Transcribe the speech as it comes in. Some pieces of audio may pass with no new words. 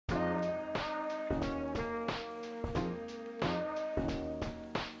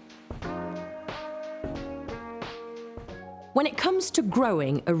When it comes to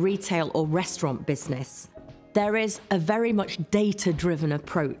growing a retail or restaurant business, there is a very much data-driven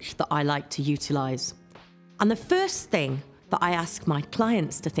approach that I like to utilise. And the first thing that I ask my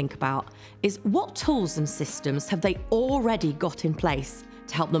clients to think about is what tools and systems have they already got in place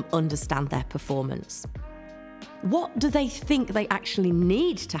to help them understand their performance? What do they think they actually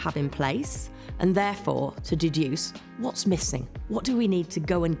need to have in place, and therefore to deduce what's missing? What do we need to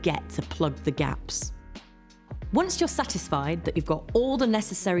go and get to plug the gaps? Once you're satisfied that you've got all the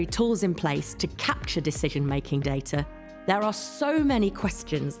necessary tools in place to capture decision-making data, there are so many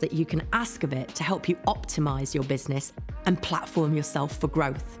questions that you can ask of it to help you optimise your business and platform yourself for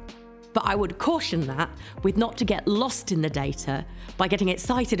growth. But I would caution that with not to get lost in the data by getting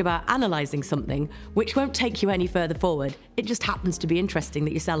excited about analysing something which won't take you any further forward. It just happens to be interesting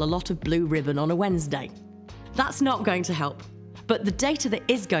that you sell a lot of blue ribbon on a Wednesday. That's not going to help. But the data that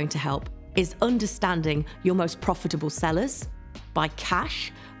is going to help is understanding your most profitable sellers by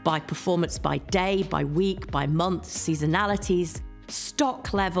cash, by performance by day, by week, by month, seasonalities,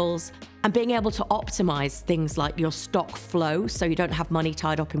 stock levels, and being able to optimize things like your stock flow so you don't have money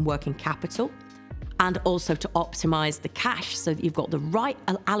tied up in working capital, and also to optimize the cash so that you've got the right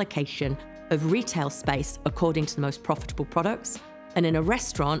allocation of retail space according to the most profitable products. And in a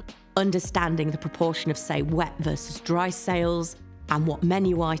restaurant, understanding the proportion of, say, wet versus dry sales, and what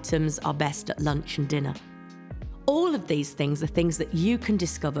menu items are best at lunch and dinner. All of these things are things that you can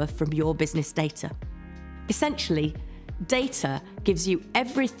discover from your business data. Essentially, data gives you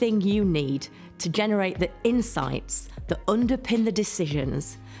everything you need to generate the insights that underpin the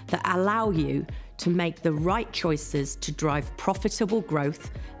decisions that allow you to make the right choices to drive profitable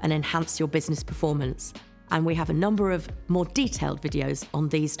growth and enhance your business performance. And we have a number of more detailed videos on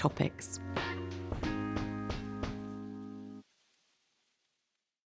these topics.